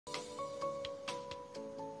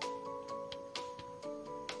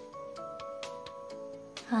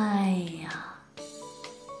哎呀，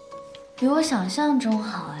比我想象中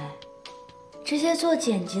好哎！这些做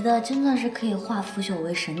剪辑的真的是可以化腐朽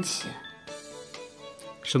为神奇。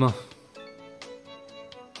是吗？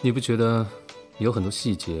你不觉得有很多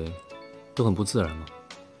细节都很不自然吗？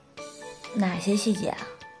哪些细节啊？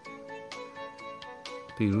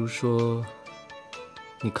比如说，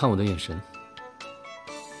你看我的眼神，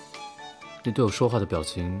你对我说话的表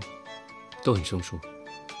情都很生疏，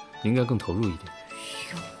你应该更投入一点。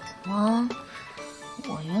有吗？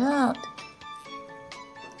我觉得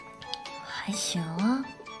还行啊。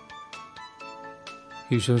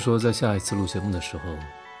医生说，在下一次录节目的时候，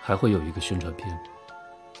还会有一个宣传片，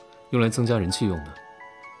用来增加人气用的。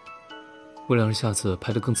为了让下次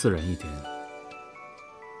拍得更自然一点，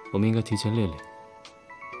我们应该提前练练。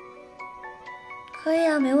可以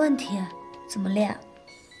啊，没问题。怎么练？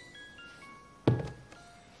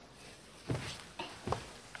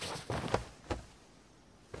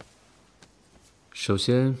首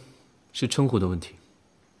先是称呼的问题，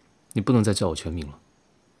你不能再叫我全名了。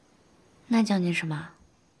那叫你什么？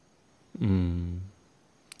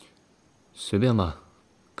随便吧，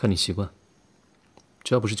看你习惯，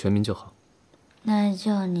只要不是全名就好。那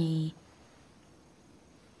叫你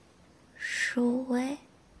舒薇。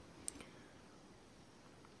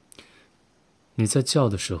你在叫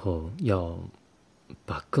的时候要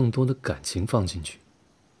把更多的感情放进去。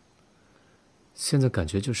现在感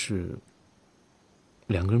觉就是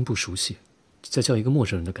两个人不熟悉，在叫一个陌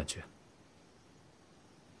生人的感觉。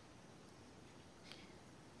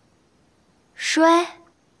舒薇。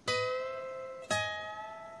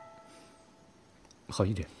好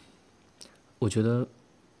一点，我觉得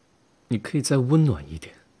你可以再温暖一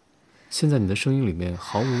点。现在你的声音里面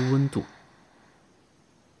毫无温度。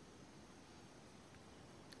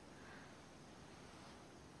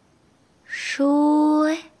舒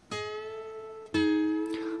薇。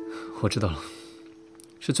我知道了，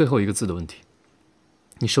是最后一个字的问题。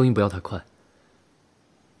你收音不要太快。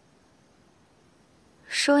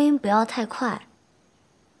收音不要太快。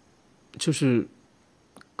就是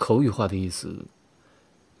口语化的意思，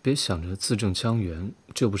别想着字正腔圆，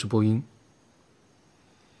这又不是播音。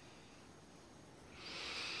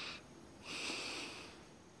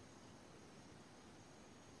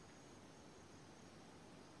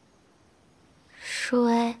舒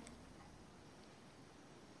薇。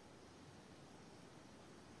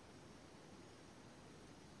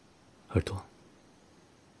耳朵。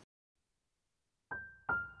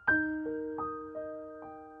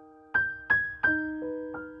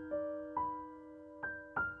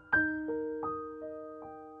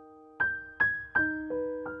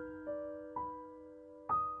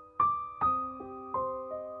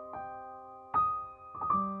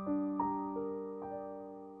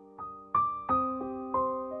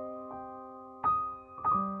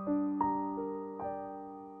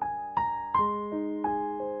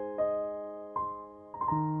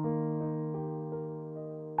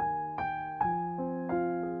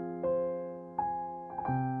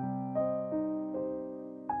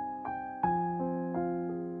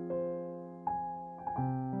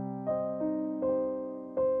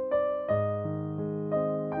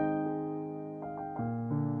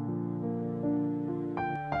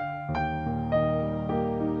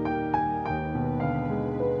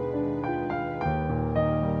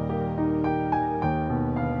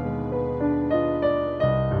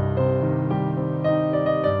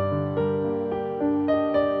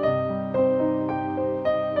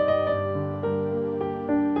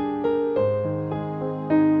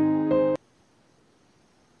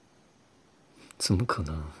怎么可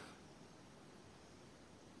能？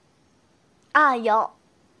啊，有。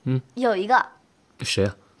有一个。谁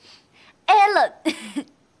啊 Alan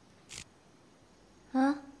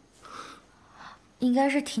啊，应该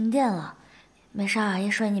是停电了。没事啊，叶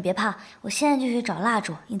水，你别怕，我现在就去找蜡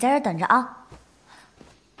烛，你在这儿等着啊。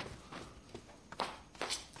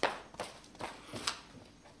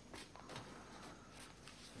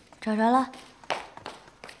找着了。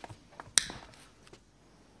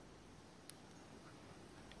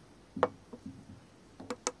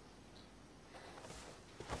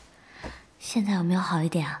现在有没有好一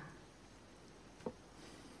点啊？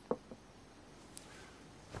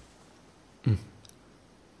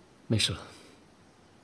没事了。